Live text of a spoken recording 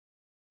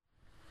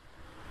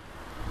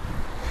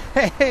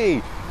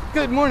Hey,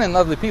 good morning,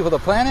 lovely people of the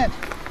planet.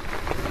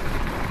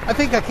 I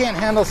think I can't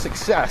handle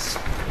success.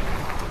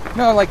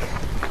 No, I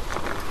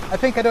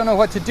think I don't know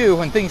what to do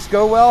when things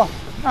go well.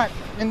 Not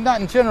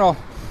in general.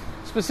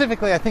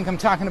 Specifically, I think I'm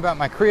talking about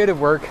my creative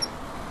work.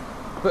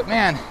 But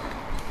man,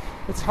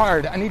 it's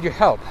hard. I need your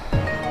help.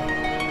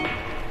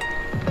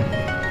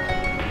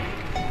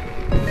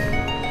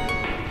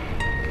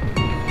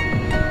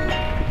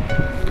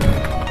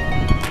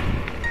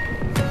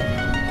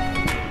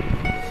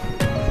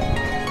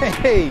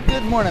 Hey,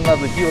 good morning,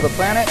 lovely people of the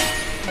planet.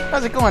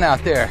 How's it going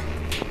out there?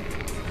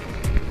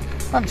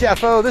 I'm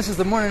Jeff O. This is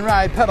the Morning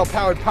Ride Pedal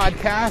Powered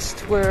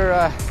Podcast,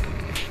 where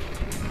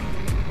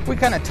we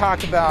kind of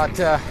talk about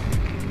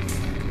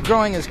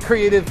growing as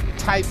creative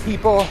type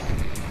people.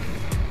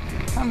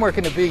 I'm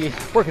working to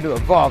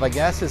evolve, I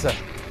guess, as a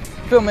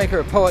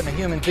filmmaker, a poet, and a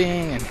human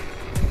being. And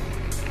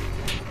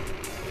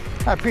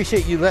I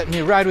appreciate you letting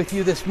me ride with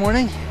you this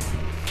morning.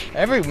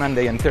 Every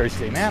Monday and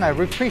Thursday, man. I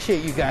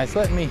appreciate you guys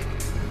letting me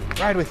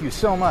ride with you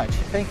so much.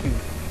 Thank you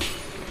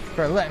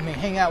for letting me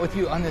hang out with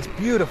you on this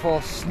beautiful,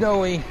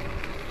 snowy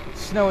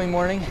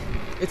morning.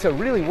 It's a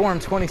really warm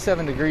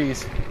 27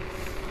 degrees.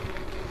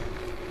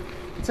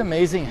 It's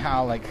amazing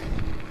how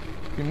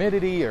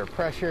humidity or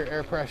pressure,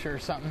 air pressure or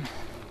something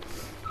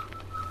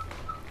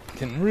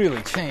can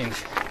really change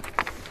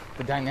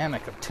the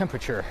dynamic of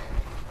temperature.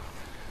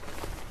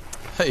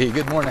 Hey,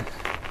 good morning.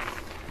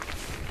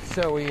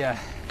 So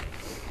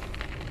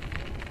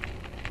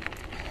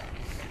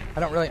I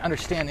don't really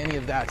understand any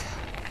of that,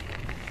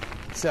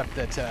 except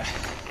that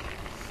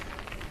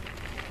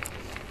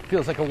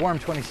feels like a warm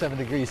 27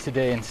 degrees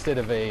today instead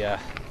of a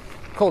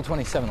cold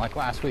 27 like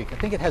last week. I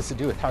think it has to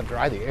do with how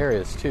dry the air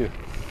is too.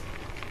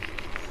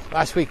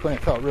 Last week when it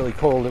felt really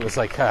cold, it was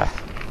about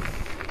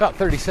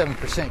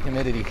 37%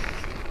 humidity.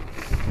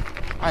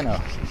 I know,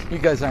 you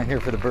guys aren't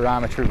here for the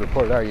barometry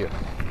report, are you?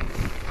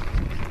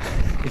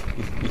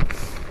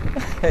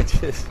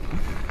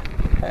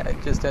 I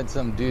just had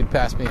some dude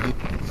pass me.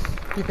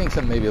 He thinks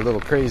I'm maybe a little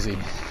crazy.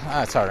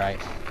 That's all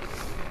right.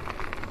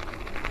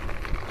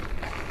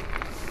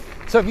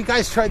 So have you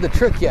guys tried the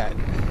trick yet?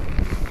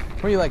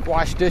 Where you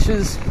wash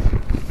dishes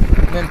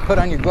and then put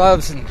on your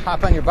gloves and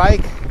hop on your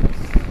bike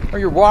or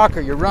your walk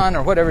or your run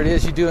or whatever it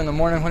is you do in the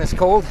morning when it's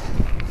cold?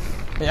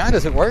 Yeah,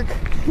 does it work?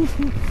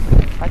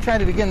 I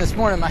tried it again this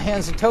morning. My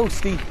hands are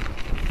toasty.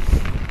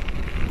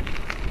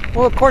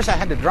 Well, of course I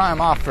had to dry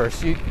them off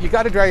first. You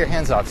got to dry your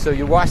hands off. So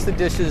you wash the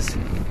dishes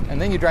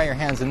and then you dry your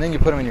hands and then you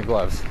put them in your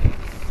gloves.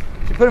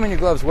 If you put them in your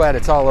gloves wet,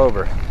 it's all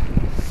over.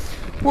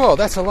 Whoa,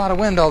 that's a lot of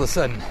wind all of a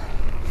sudden.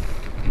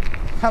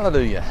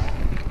 Hallelujah.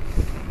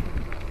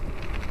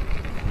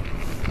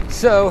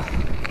 So,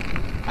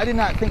 I did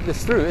not think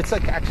this through. It's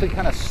actually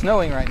kind of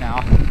snowing right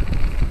now,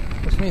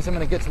 which means I'm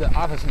going to get to the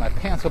office and my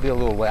pants will be a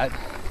little wet.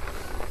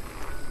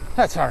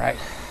 That's all right.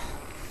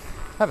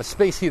 I have a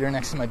space heater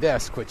next to my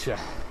desk, which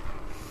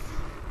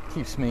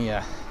keeps me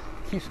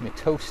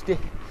toasty.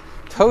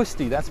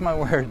 Toasty, that's my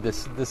word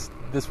this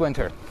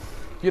winter.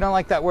 If you don't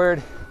like that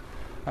word,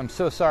 I'm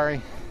so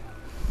sorry.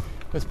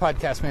 This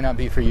podcast may not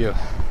be for you.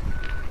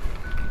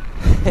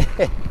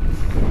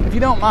 If you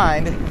don't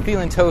mind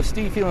feeling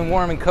toasty, feeling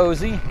warm and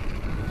cozy,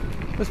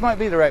 this might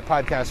be the right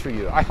podcast for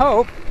you. I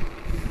hope.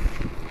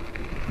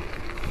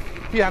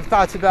 If you have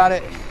thoughts about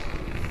it,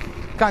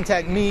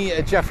 contact me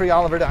at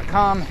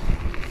jeffreyoliver.com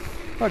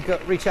or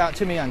reach out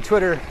to me on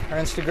Twitter or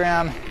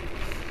Instagram.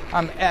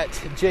 I'm at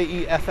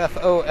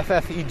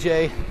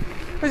JEFFOFFEJ.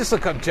 Or just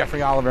look up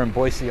Jeffrey Oliver in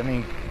Boise. I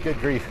mean, good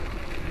grief.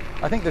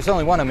 I think there's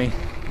only one of me.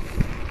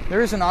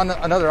 There isn't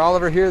another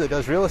Oliver here that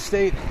does real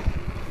estate.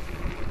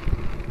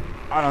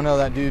 I don't know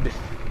that dude.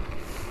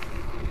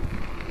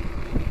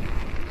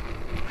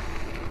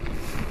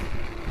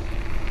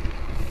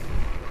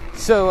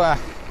 So, I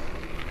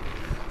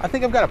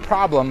think I've got a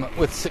problem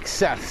with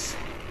success.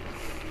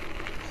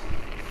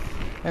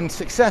 And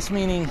success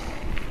meaning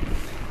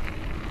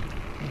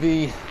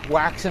the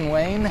wax and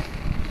wane,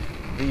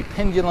 the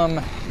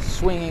pendulum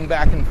swinging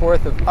back and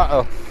forth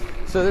of,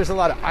 So there's a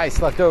lot of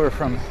ice left over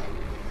from,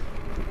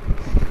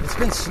 it's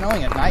been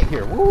snowing at night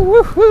here. Woo,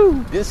 woo,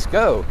 woo,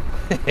 disco.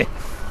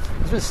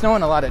 It's been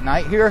snowing a lot at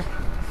night here.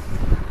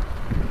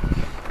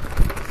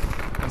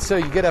 And so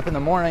you get up in the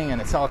morning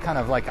and it's all kind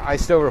of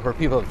iced over where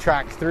people have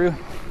tracked through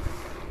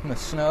in the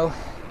snow.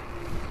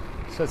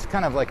 So it's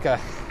kind of like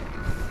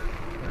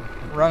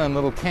running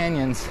little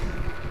canyons.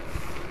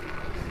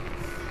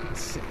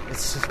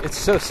 It's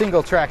so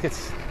single track,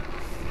 it's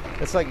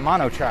like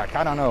mono track,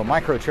 I don't know,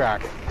 micro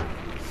track.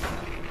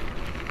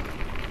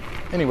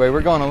 Anyway,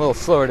 we're going a little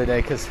slower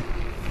today because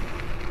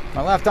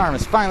my left arm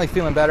is finally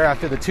feeling better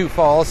after the 2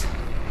 falls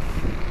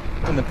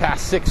in the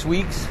past 6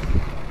 weeks.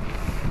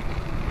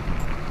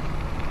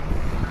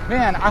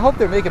 Man, I hope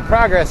they're making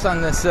progress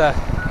on this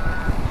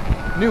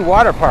new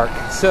water park.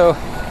 So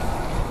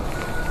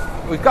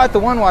we've got the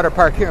one water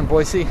park here in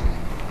Boise.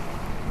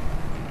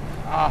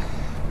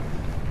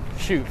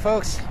 Shoot,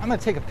 folks, I'm going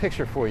to take a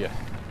picture for you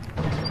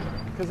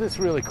because it's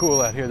really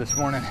cool out here this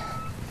morning.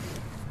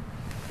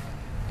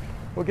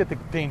 We'll get the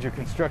danger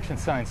construction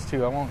signs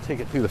too. I won't take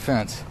it through the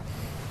fence.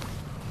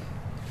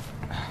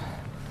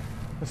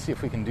 Let's see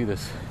if we can do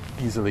this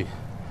easily.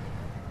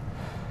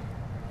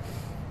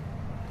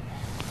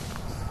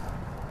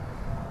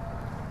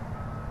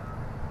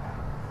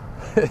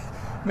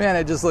 Man,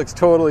 it just looks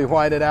totally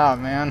whited out,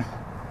 man.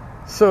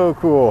 So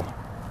cool.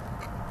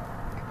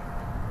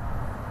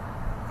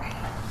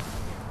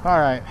 All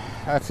right,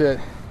 that's it.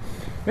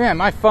 Man,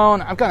 my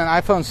phone, I've got an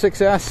iPhone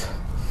 6S.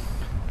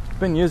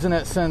 Been using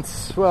it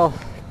since, well,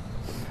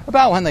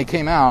 about when they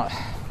came out.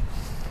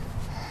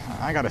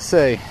 I gotta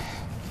say,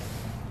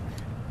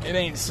 it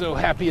ain't so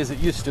happy as it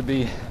used to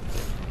be.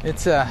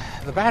 It's the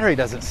battery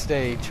doesn't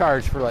stay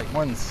charged for like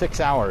more than 6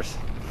 hours.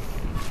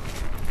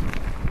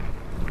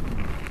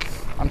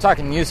 I'm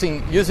talking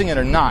using it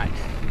or not.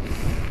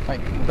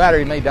 Like, the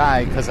battery may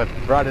die because I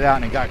brought it out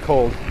and it got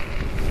cold.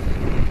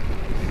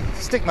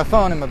 Stick my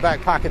phone in my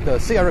back pocket though.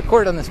 See, I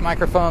record on this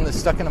microphone that's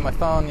stuck into my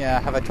phone. Yeah,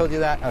 have I told you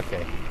that?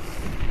 Okay.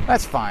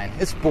 That's fine.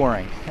 It's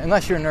boring,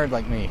 unless you're a nerd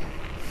like me.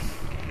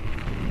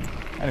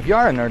 And if you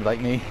are a nerd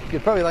like me,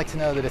 you'd probably like to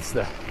know that it's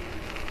the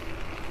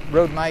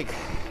Rode Mic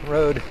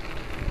Rode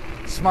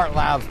Smart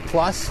Lav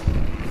Plus.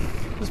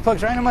 This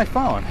plugs right into my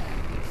phone.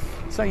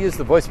 So I use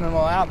the Voice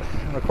Memo app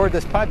and record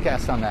this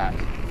podcast on that.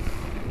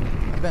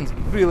 I've been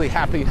really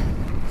happy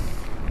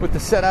with the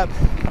setup,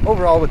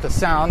 overall with the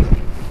sound.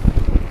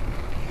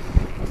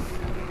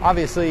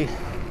 Obviously,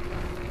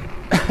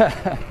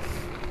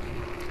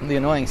 the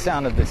annoying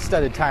sound of the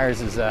studded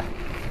tires is,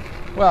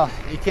 well,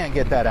 you can't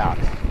get that out.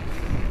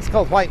 It's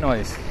called white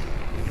noise.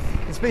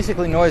 It's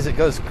basically noise that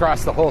goes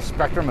across the whole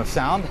spectrum of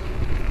sound.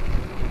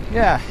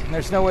 Yeah, and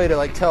there's no way to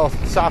like tell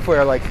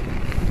software like,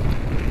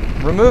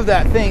 remove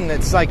that thing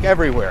that's like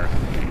everywhere.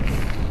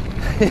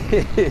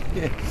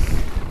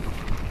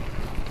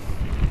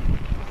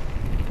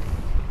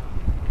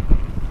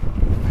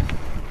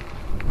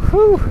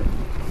 Whew.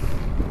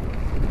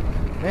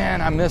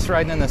 Man, I miss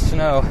riding in the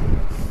snow.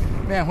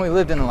 Man, when we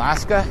lived in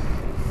Alaska,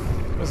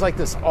 it was like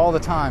this all the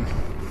time.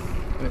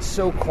 And it's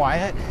so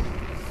quiet.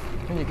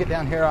 When you get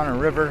down here on a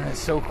river, it's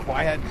so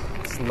quiet.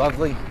 It's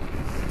lovely.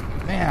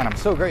 Man, I'm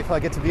so grateful I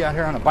get to be out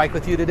here on a bike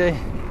with you today.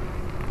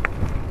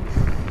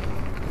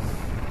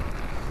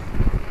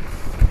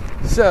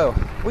 So,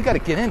 we got to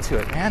get into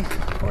it, man.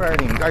 We're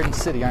already in Garden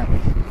City, aren't we?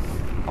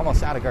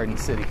 Almost out of Garden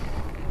City.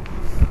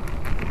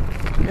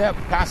 Yep,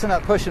 passing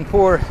up Push and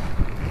Pour.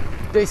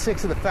 Day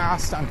 6 of the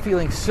fast. I'm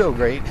feeling so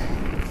great.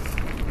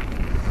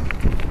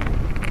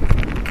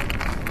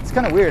 It's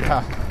kind of weird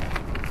how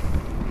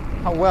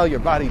well your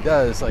body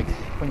does, like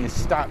when you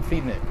stop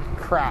feeding it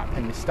crap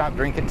and you stop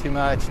drinking too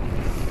much,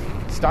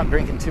 stop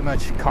drinking too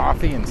much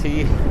coffee and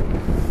tea.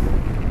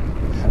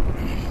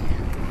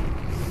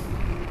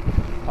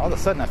 All of a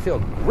sudden I feel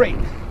great.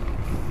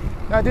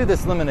 Now I do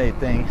this lemonade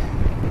thing.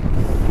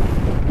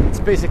 It's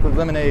basically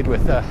lemonade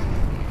with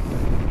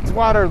it's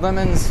water,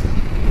 lemons,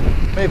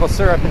 maple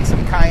syrup, and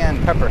some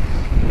cayenne pepper.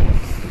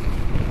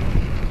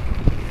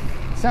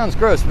 Sounds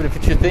gross, but if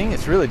it's your thing,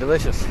 it's really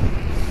delicious.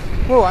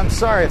 Whoa, I'm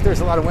sorry if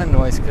there's a lot of wind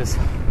noise, because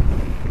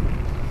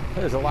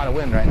there's a lot of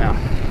wind right now.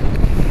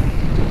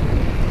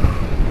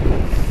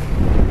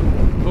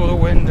 Oh, the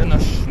wind and the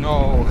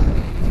snow.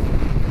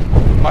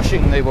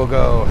 Mushing they will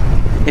go.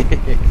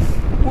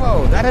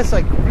 Whoa, that is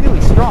like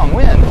really strong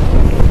wind.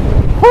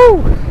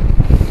 Whoo!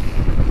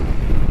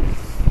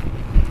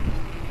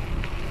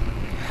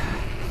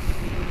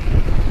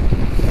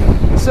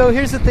 So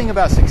here's the thing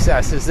about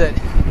success is that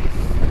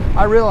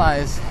I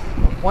realize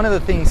one of the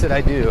things that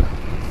I do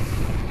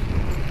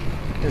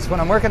is when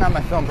I'm working on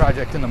my film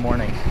project in the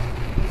morning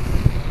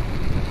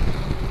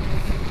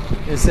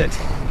is that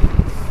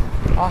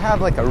I'll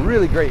have like a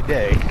really great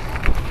day,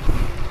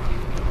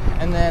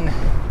 and then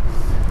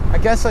I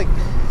guess like,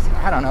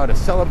 I don't know, to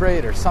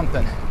celebrate or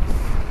something,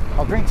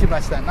 I'll drink too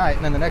much that night,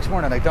 and then the next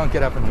morning I don't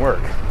get up and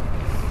work.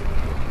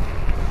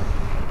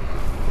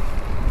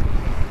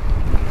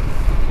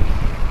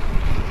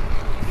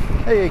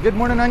 Hey, good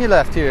morning on your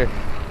left here.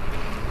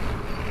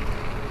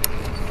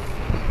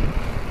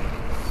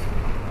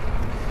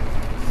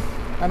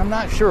 And I'm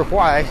not sure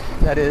why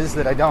that is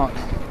that I don't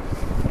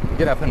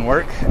get up and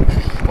work.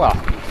 Well,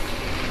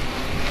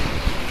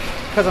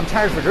 because I'm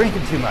tired for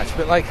drinking too much.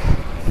 But like,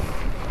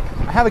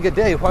 I have a good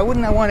day. Why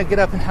wouldn't I want to get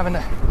up and have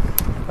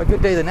a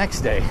good day the next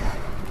day?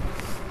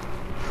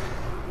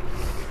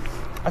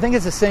 I think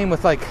it's the same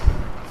with like,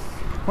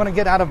 when I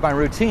get out of my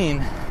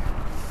routine,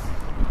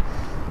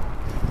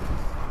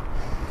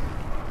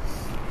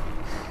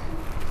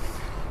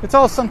 it's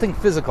all something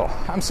physical.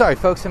 I'm sorry,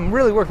 folks. I'm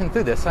really working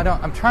through this.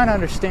 I'm trying to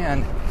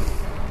understand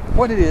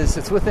what it is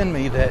that's within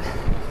me that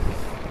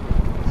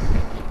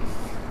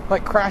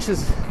like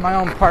crashes my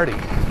own party.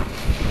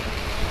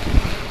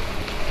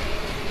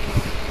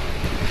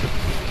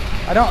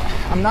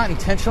 I'm not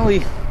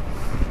intentionally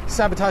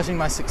sabotaging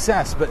my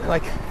success, but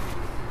like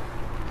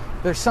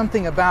there's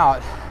something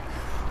about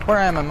where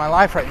I am in my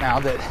life right now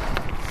that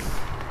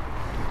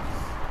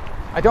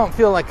I don't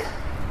feel like,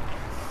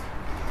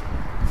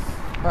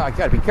 well, I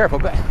gotta be careful,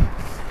 but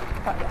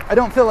I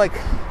don't feel like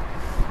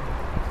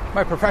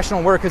my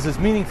professional work is as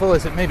meaningful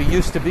as it maybe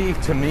used to be,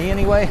 to me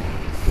anyway.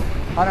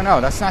 I don't know.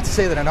 That's not to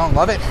say that I don't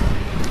love it.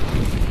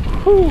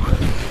 Whew.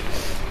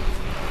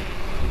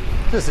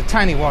 This is a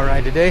tiny wall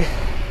ride today.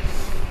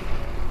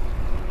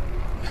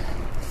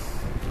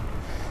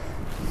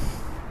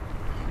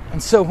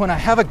 And so when I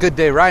have a good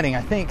day riding,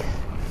 I think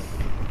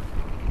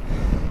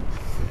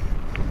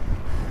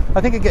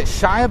I get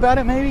shy about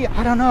it maybe.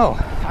 I don't know.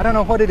 I don't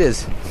know what it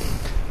is.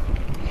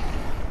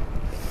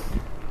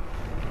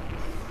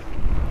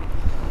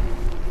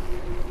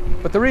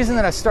 But the reason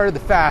that I started the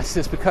fast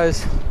is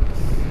because,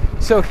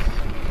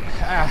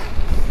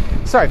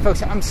 sorry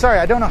folks, I'm sorry,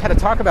 I don't know how to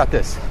talk about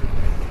this.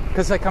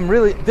 Because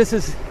this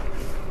is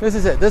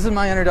it. This is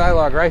my inner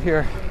dialogue right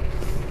here.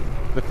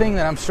 The thing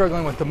that I'm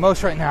struggling with the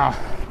most right now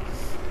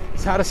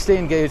is how to stay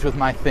engaged with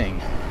my thing.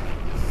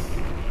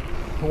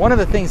 One of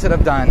the things that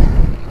I've done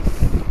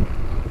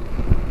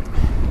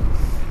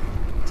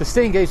to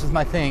stay engaged with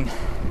my thing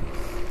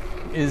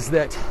is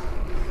that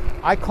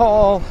I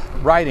call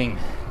writing,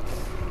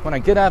 when I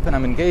get up and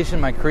I'm engaged in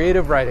my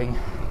creative writing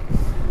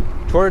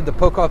toward the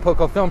Poco a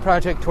Poco film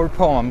project, toward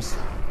poems,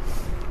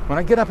 when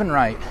I get up and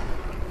write,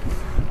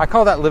 I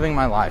call that living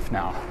my life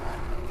now.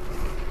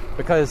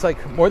 Because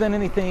more than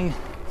anything,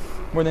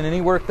 more than any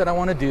work that I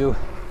want to do,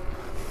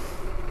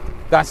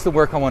 that's the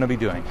work I want to be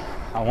doing.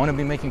 I want to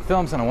be making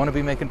films and I want to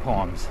be making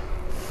poems.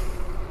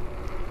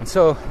 And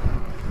so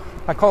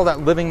I call that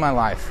living my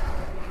life.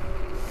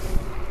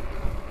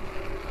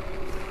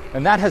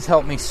 And that has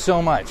helped me so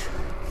much.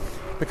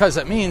 Because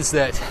that means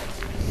that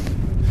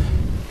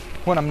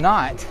when I'm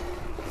not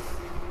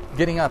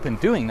getting up and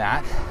doing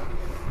that,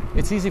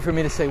 it's easy for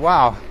me to say,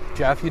 wow,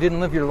 Jeff, you didn't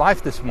live your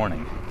life this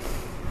morning.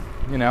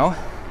 You know?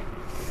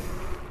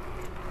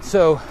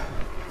 So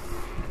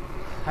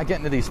I get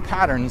into these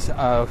patterns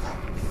of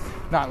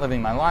not living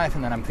my life,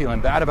 and then I'm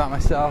feeling bad about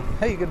myself.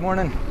 Hey, good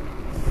morning.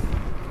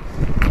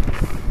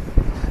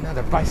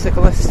 Another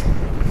bicyclist.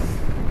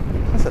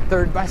 That's the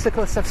third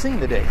bicyclist I've seen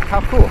today. How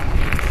cool.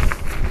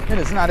 It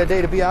is not a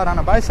day to be out on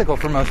a bicycle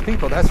for most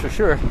people, that's for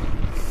sure.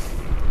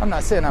 I'm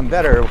not saying I'm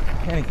better or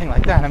anything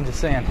like that. I'm just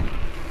saying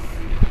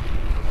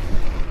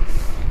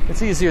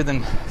it's easier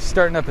than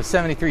starting up a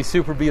 73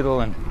 Super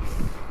Beetle and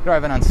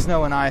driving on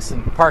snow and ice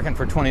and parking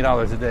for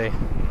 $20 a day.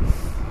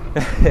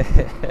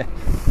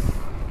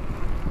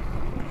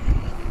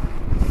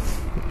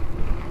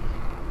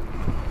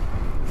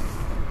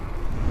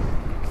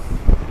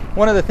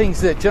 One of the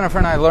things that Jennifer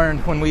and I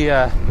learned when we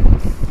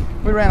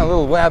ran a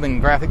little web and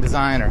graphic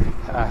design or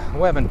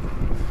web and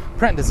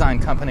print design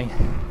company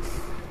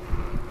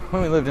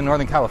when we lived in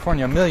Northern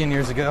California a million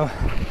years ago.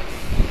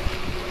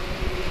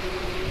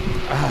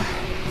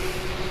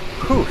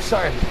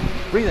 Sorry,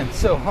 breathing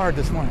so hard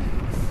this morning.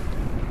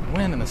 The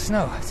wind and the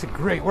snow, it's a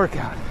great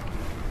workout.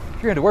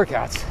 If you're into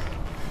workouts,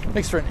 it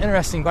makes for an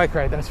interesting bike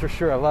ride, that's for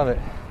sure. I love it.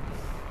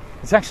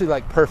 It's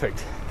actually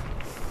perfect.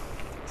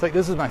 It's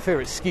this is my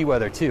favorite ski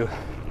weather too.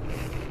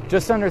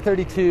 Just under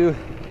 32,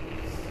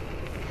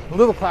 a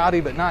little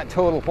cloudy, but not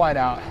total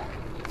whiteout.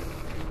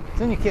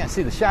 Then you can't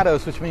see the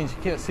shadows, which means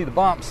you can't see the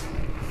bumps,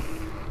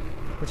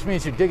 which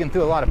means you're digging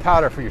through a lot of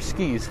powder for your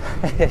skis.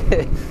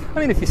 I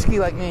mean, if you ski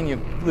like me and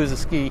you lose a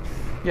ski,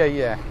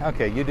 yeah,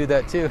 okay, you do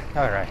that too?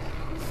 All right.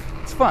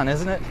 It's fun,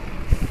 isn't it?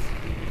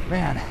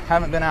 Man,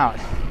 haven't been out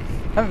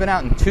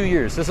in 2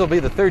 years. This will be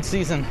the third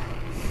season,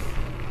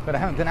 but I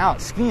haven't been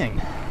out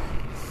skiing.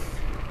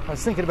 I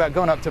was thinking about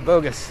going up to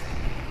Bogus,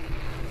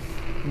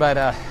 but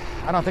I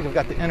don't think I've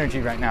got the energy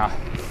right now.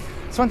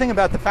 It's one thing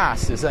about the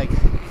fast is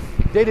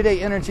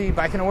day-to-day energy,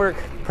 biking to work,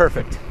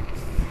 perfect.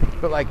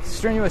 But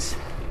strenuous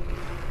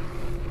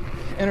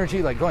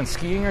energy, going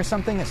skiing or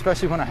something,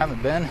 especially when I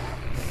haven't been,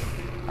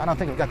 I don't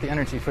think I've got the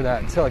energy for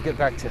that until I get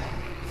back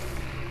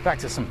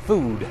to some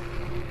food.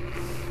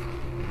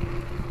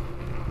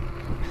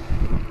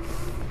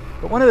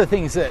 But one of the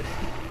things that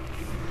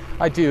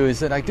I do is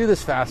that I do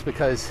this fast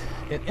because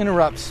it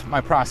interrupts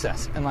my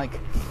process. And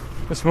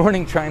this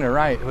morning trying to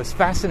write, it was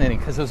fascinating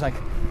because it was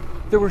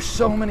there were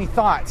so many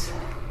thoughts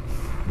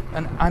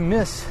and I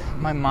miss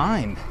my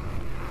mind.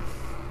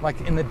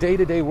 In the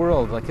day-to-day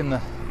world, in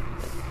the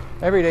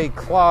everyday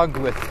clogged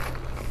with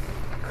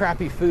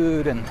crappy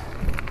food and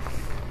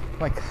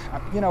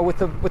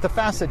with the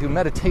fast I do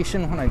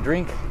meditation when I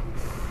drink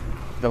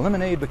the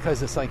lemonade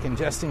because it's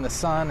ingesting the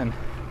sun and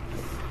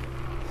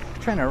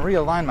trying to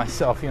realign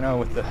myself,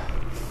 with the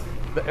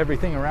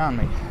everything around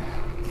me.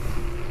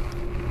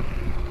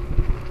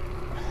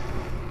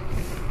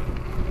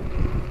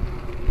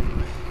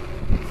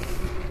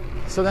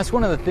 So that's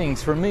one of the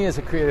things for me as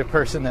a creative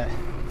person that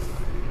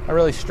I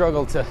really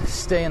struggle to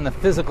stay in the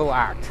physical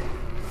act,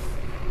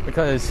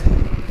 because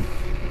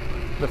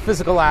the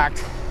physical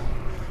act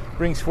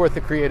brings forth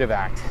the creative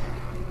act.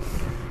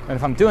 And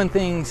if I'm doing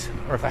things,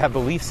 or if I have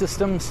belief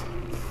systems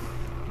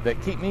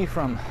that keep me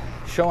from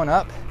showing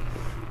up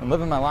and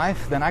living my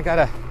life, then I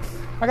gotta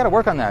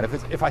work on that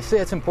if I say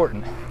it's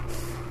important.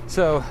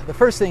 So the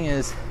first thing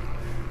is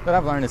that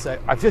I've learned is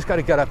that I've just got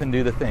to get up and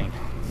do the thing.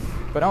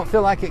 If I don't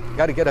feel like it,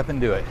 got to get up and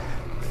do it.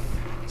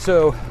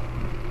 So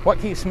what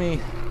keeps me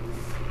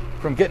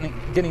from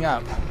getting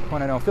up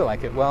when I don't feel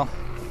like it? Well,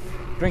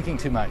 drinking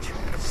too much,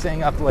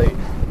 staying up late,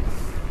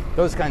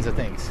 those kinds of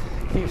things.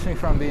 Keeps me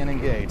from being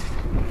engaged.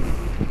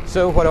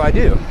 So what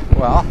do?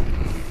 Well,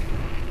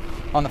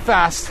 on the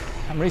fast,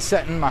 I'm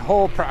resetting my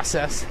whole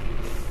process.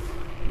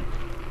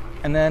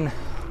 And then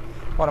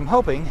what I'm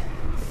hoping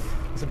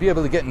is to be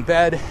able to get in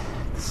bed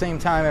at the same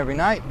time every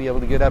night, be able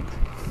to get up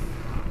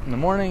in the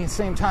morning at the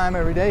same time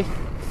every day.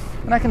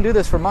 And I can do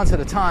this for months at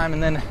a time,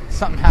 and then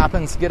something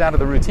happens, get out of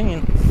the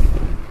routine,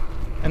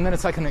 and then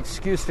it's like an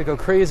excuse to go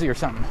crazy or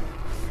something.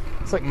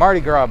 It's like Mardi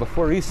Gras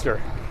before Easter,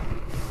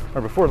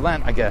 or before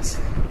Lent, I guess.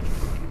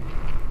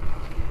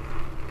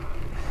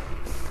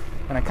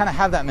 And I kind of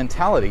have that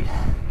mentality.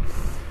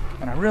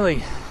 And I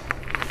really,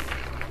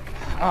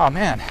 oh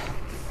man,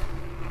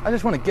 I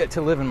just want to get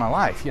to living my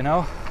life, you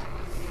know?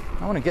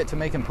 I want to get to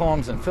making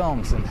poems and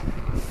films and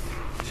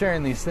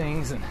sharing these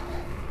things, and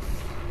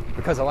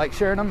because I like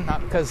sharing them,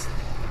 not because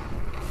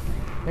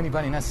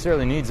anybody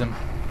necessarily needs them.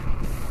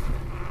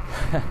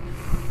 I've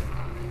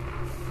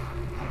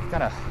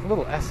got a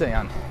little essay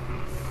on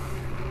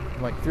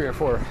like 3 or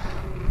 4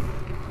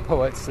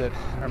 poets that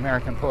are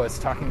American poets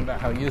talking about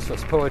how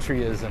useless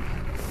poetry is, and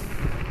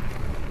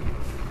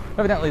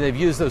evidently they've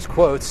used those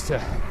quotes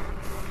to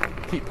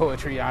keep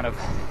poetry out of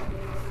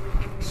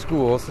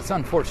schools. It's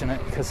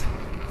unfortunate because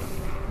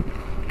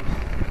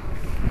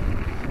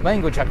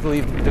language, I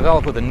believe, we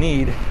develop with a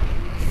need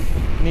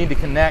to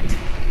connect,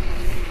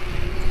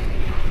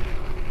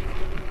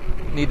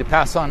 need to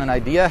pass on an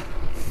idea.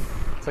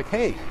 It's like,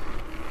 hey,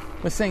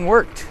 this thing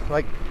worked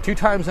like 2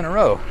 times in a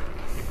row,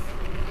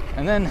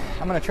 and then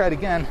I'm going to try it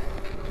again,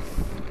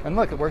 and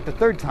look, it worked a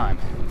 3rd time.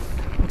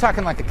 I'm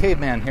talking like a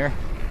caveman here.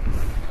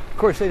 Of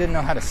course, they didn't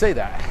know how to say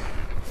that,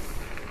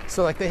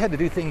 so like they had to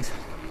do things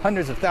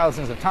hundreds of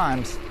thousands of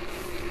times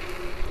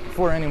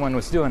before anyone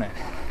was doing it,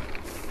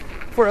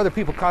 before other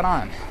people caught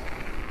on.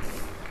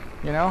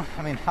 You know,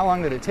 I mean, how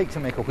long did it take to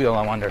make a wheel,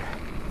 I wonder?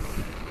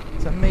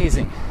 It's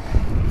amazing.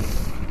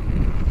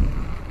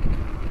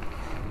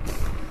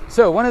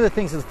 So one of the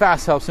things that the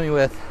fast helps me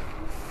with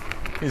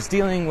is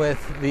dealing with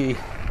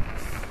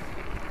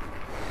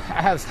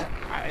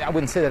I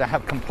wouldn't say that I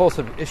have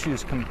compulsive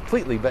issues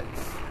completely, but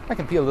I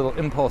can be a little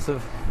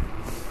impulsive.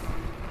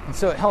 And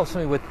so it helps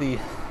me with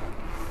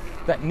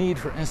that need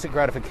for instant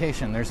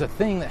gratification. There's a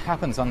thing that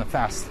happens on the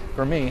fast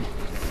for me,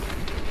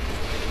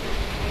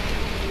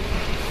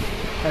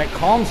 and it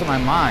calms my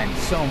mind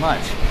so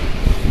much.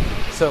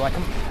 So like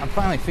I'm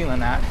finally feeling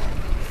that.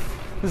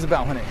 This is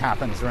about when it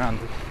happens, around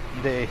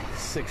day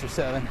 6 or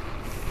 7.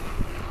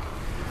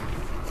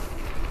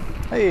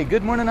 Hey,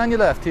 good morning on your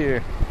left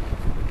here.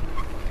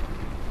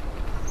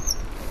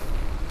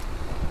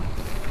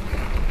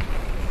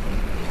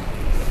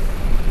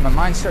 My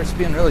mind starts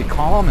being really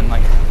calm, and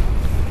like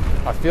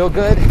I feel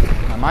good.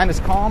 My mind is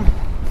calm.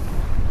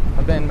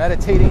 I've been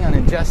meditating on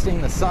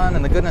ingesting the sun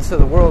and the goodness of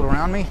the world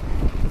around me.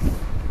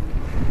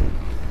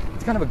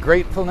 It's kind of a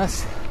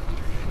gratefulness.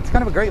 It's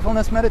kind of a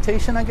gratefulness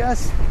meditation, I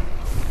guess.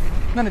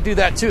 I'm going to do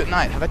that too at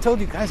night. Have I told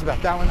you guys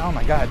about that one? Oh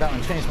my God, that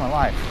one changed my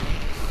life.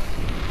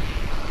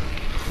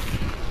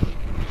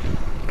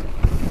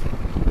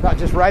 About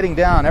just writing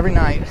down every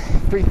night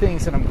 3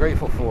 things that I'm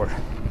grateful for.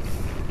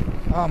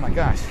 Oh my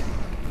gosh.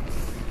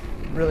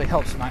 It really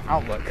helps my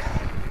outlook.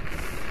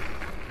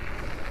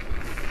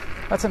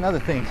 That's another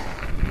thing.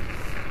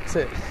 That's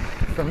it.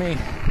 For me,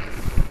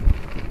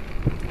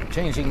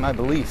 changing my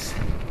beliefs.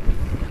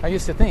 I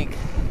used to think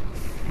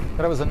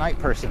that I was a night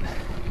person.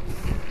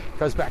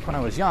 Because back when I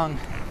was young,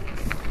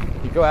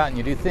 you go out and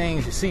you do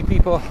things, you see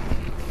people,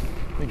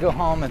 you go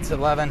home, it's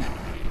 11,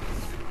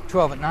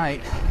 12 at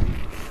night,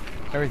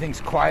 everything's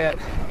quiet,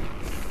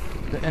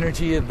 the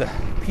energy of the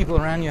people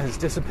around you has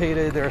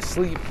dissipated, they're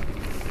asleep.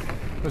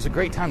 It was a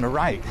great time to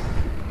write.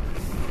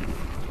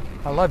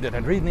 I loved it.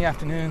 I'd read in the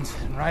afternoons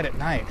and write at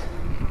night.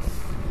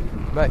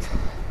 But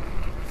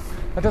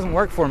that doesn't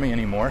work for me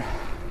anymore.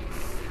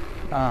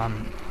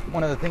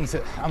 One of the things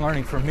that I'm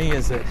learning for me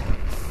is that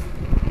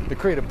the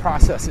creative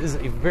process is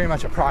very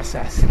much a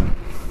process.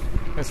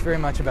 It's very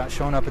much about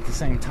showing up at the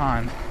same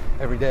time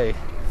every day.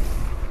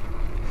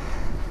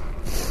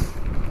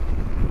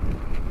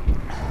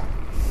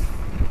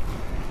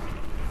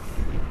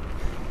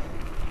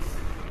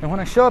 And when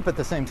I show up at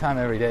the same time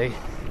every day,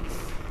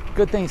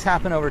 good things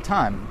happen over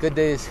time. Good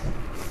days,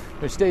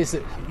 there's days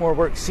that more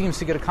work seems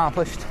to get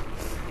accomplished.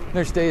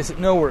 There's days that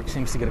no work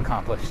seems to get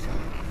accomplished.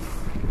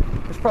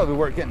 There's probably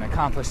work getting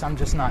accomplished, I'm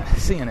just not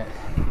seeing it.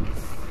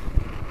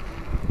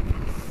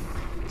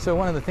 So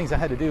one of the things I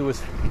had to do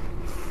was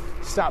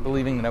stop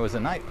believing that I was a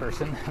night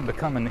person and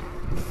become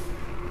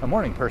a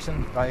morning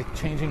person by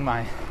changing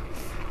my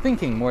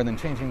thinking more than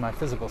changing my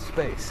physical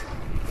space.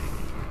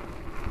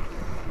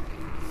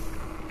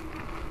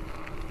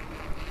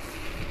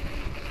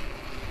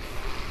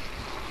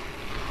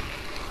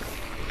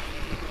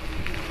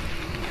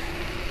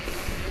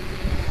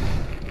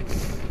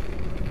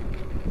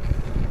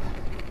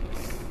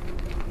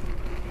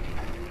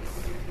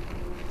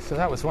 So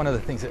that was one of the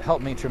things that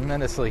helped me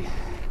tremendously.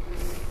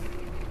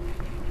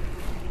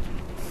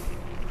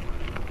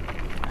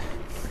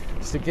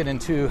 is to get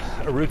into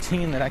a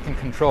routine that I can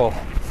control.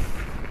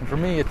 And for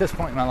me, at this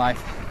point in my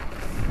life,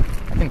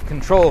 I can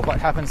control what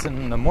happens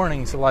in the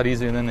mornings a lot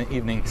easier than the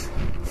evenings.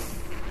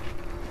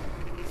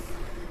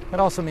 That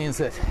also means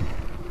that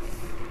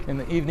in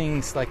the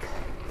evenings, like,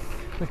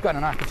 we've got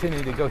an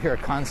opportunity to go hear a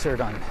concert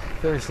on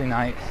Thursday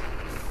night,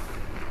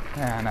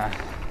 and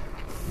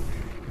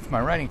if my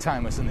writing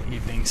time was in the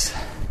evenings,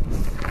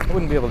 I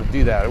wouldn't be able to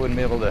do that. I wouldn't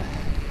be able to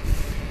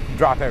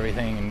drop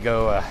everything and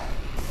go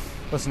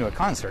listen to a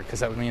concert, because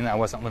that would mean that I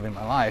wasn't living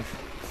my life.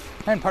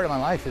 And part of my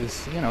life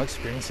is,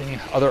 experiencing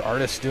other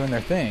artists doing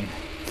their thing.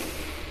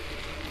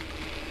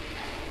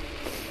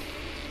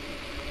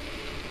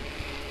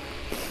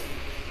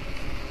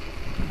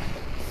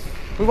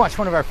 We watched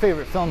one of our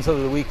favorite films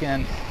over the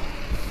weekend.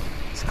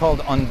 It's called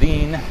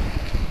Undine.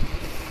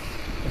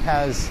 It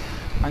has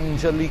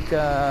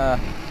Angelica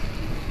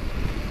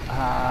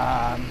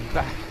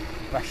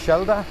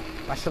Bachelada.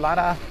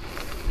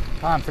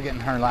 Oh, I'm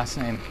forgetting her last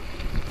name.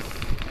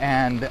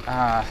 And,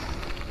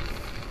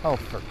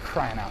 for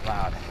crying out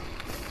loud,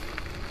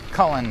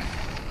 Colin,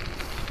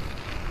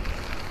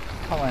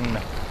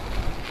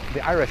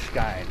 the Irish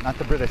guy, not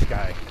the British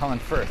guy, Colin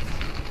Firth,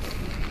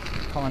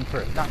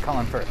 not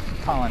Colin Firth,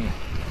 Colin,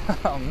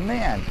 oh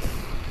man,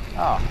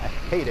 I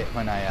hate it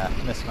when I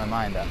mess my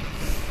mind up.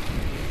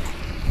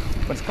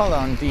 But it's called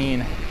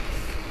Undine.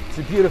 It's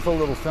a beautiful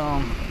little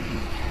film.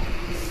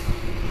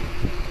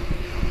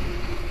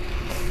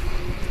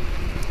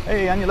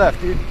 Hey, on your left,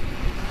 dude.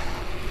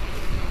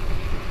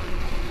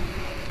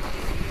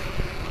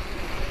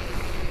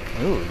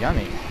 Ooh,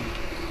 yummy.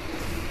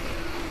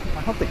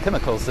 I hope the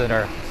chemicals that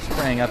are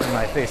spraying up in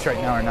my face right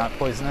now are not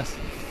poisonous.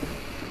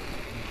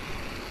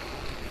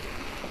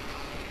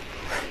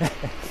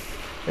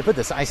 They put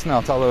this ice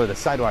melt all over the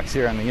sidewalks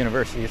here on the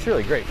university. It's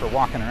really great for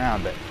walking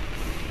around, but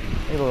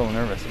I get a little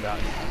nervous about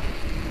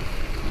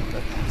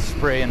the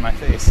spray in my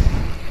face.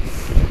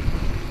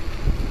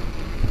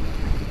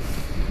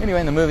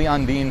 Anyway, in the movie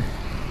Undine,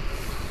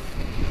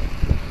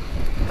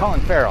 Colin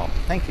Farrell,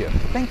 thank you.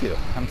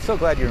 I'm so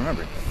glad you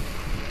remembered.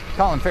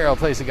 Colin Farrell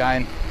plays a guy,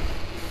 and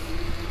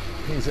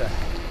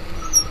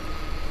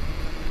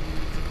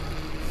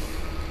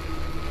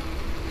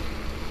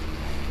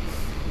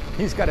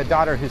he's got a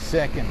daughter who's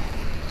sick, and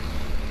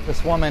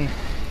this woman,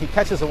 he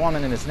catches a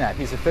woman in his net.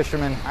 He's a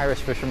fisherman, Irish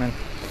fisherman,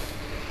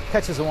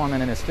 catches a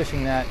woman in his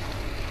fishing net.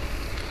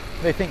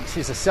 They think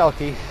she's a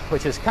selkie,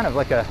 which is kind of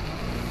like a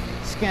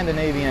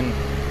Scandinavian,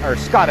 or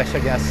Scottish, I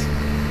guess,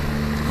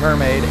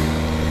 mermaid.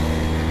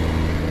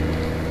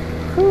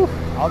 Whew,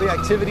 all the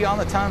activity all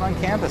the time on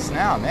campus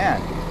now,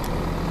 man.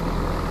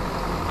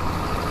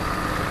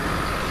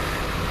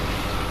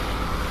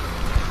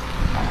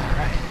 All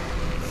right.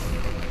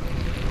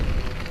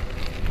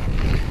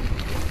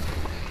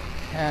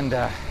 And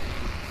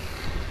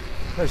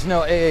there's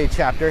no AA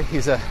chapter.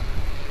 He's an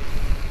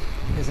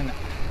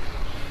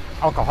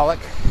alcoholic.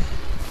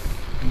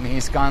 I mean,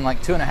 he's gone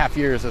like 2.5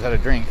 years without a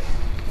drink.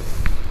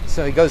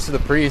 So he goes to the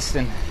priest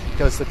and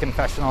goes to the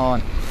confessional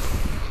and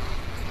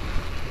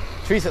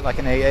treats it like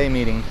an AA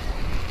meeting,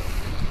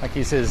 like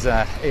he's his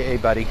AA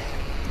buddy.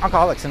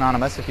 Alcoholics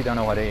Anonymous, if you don't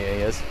know what AA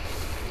is.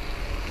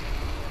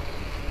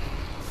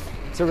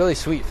 It's a really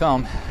sweet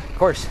film. Of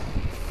course,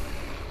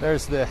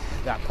 there's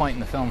that point in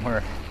the film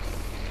where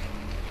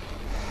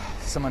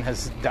someone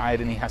has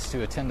died and he has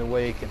to attend a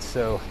wake, and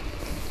so,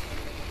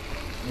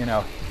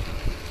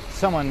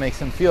 someone makes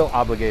him feel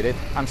obligated.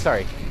 I'm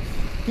sorry.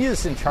 He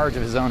is in charge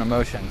of his own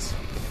emotions.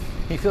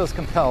 He feels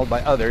compelled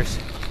by others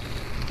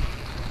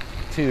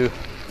to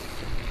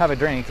have a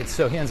drink, and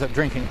so he ends up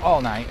drinking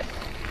all night.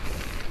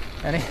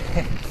 And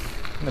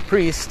the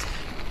priest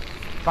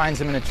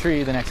finds him in a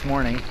tree the next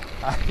morning.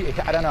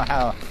 I don't know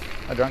how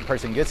a drunk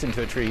person gets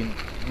into a tree,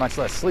 much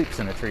less sleeps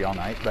in a tree all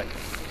night, but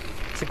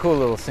it's a cool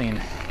little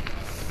scene.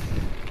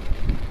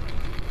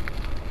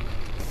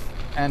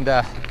 And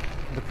the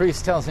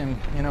priest tells him,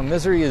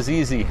 misery is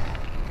easy,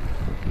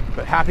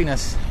 but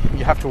happiness,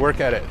 you have to work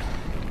at it.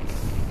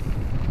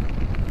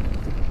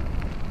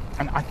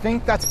 And I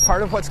think that's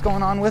part of what's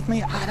going on with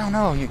me. I don't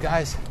know, you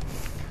guys.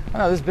 I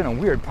know this has been a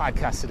weird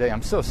podcast today.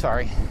 I'm so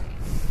sorry.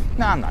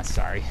 No, I'm not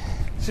sorry.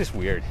 It's just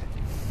weird.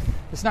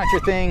 It's not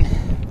your thing.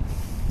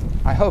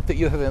 I hope that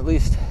you have at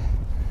least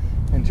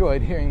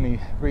enjoyed hearing me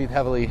breathe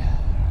heavily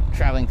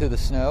traveling through the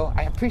snow.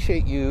 I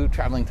appreciate you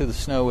traveling through the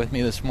snow with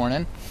me this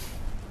morning.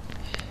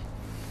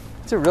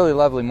 It's a really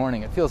lovely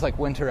morning. It feels like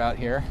winter out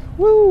here.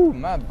 Woo!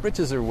 My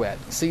britches are wet.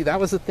 See, that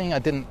was the thing I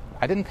didn't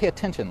pay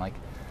attention. Like,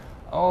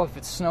 if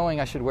it's snowing,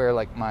 I should wear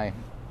like my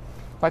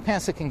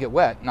pants that can get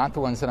wet, not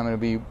the ones that I'm going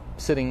to be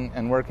sitting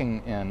and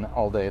working in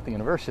all day at the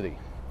university.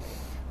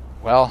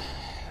 Well,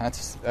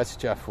 that's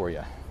Jeff for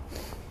you.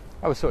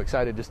 I was so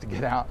excited just to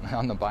get out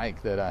on the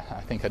bike that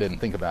I think I didn't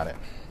think about it.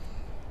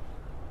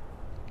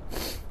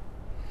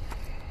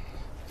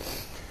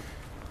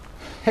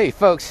 Hey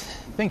folks,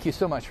 thank you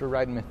so much for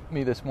riding with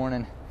me this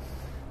morning.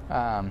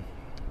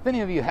 If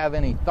any of you have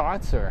any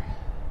thoughts or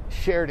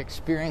shared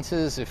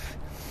experiences,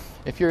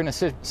 if you're in a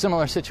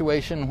similar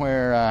situation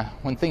where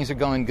when things are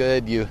going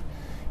good, you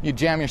you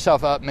jam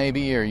yourself up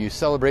maybe, or you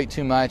celebrate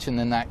too much and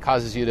then that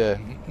causes you to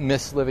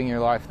miss living your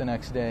life the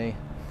next day.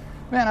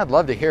 Man, I'd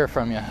love to hear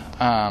from you.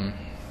 I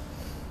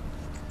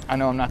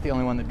know I'm not the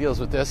only one that deals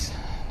with this.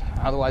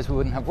 Otherwise, we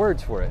wouldn't have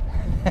words for it.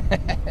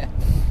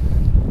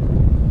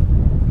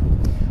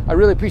 I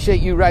really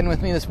appreciate you riding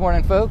with me this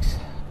morning, folks.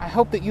 I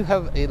hope that you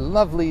have a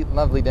lovely,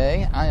 lovely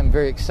day. I am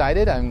very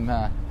excited. I'm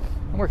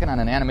working on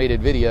an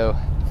animated video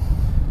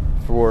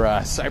for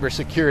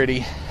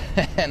cybersecurity,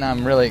 and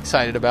I'm really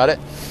excited about it.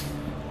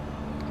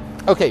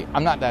 Okay,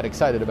 I'm not that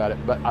excited about it,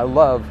 but I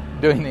love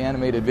doing the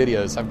animated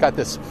videos. I've got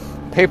this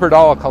paper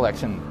doll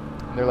collection.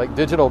 They're like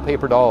digital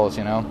paper dolls,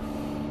 you know,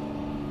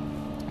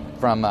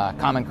 from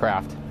Common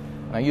Craft.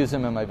 And I use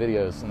them in my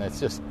videos, and it's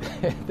just,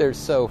 they're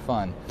so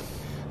fun.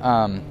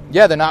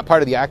 Yeah, they're not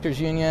part of the Actors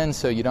Union,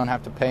 so you don't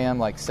have to pay them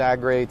like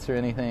SAG rates or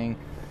anything.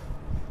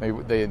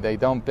 They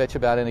don't bitch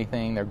about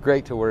anything. They're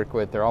great to work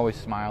with. They're always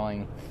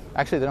smiling.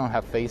 Actually, they don't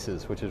have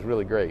faces, which is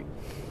really great.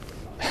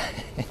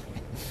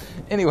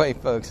 Anyway,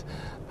 folks,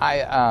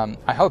 I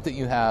hope that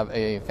you have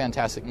a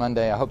fantastic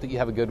Monday. I hope that you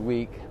have a good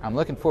week. I'm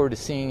looking forward to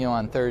seeing you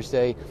on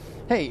Thursday.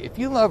 Hey, if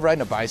you love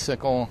riding a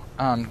bicycle,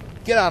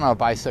 get on a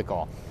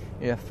bicycle.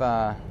 If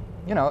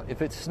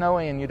it's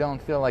snowy and you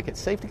don't feel like it's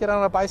safe to get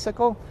on a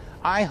bicycle,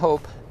 I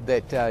hope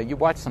that you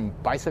watch some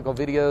bicycle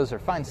videos or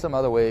find some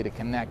other way to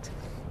connect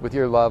with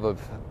your love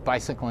of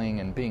bicycling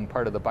and being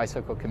part of the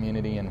bicycle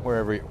community and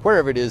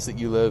wherever it is that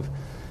you live.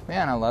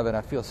 Man, I love it.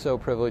 I feel so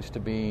privileged to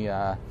be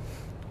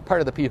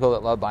part of the people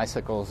that love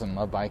bicycles and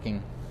love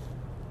biking.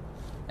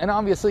 And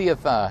obviously,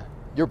 if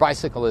your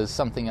bicycle is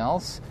something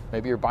else,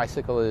 maybe your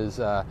bicycle is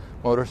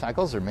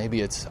motorcycles or maybe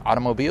it's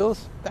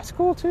automobiles, that's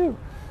cool too.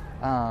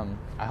 I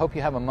hope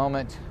you have a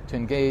moment to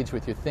engage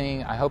with your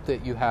thing. I hope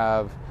that you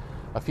have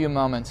a few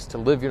moments to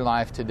live your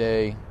life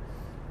today.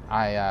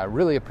 I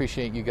really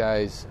appreciate you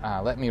guys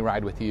letting me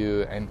ride with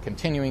you and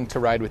continuing to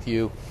ride with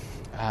you.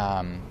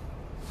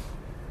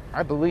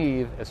 I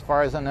believe, as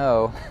far as I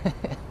know,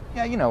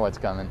 yeah, you know what's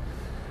coming.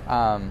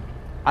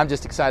 I'm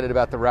just excited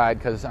about the ride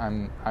because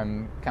I'm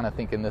kind of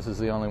thinking this is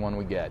the only one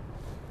we get.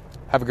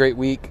 Have a great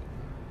week.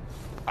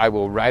 I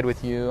will ride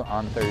with you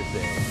on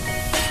Thursday.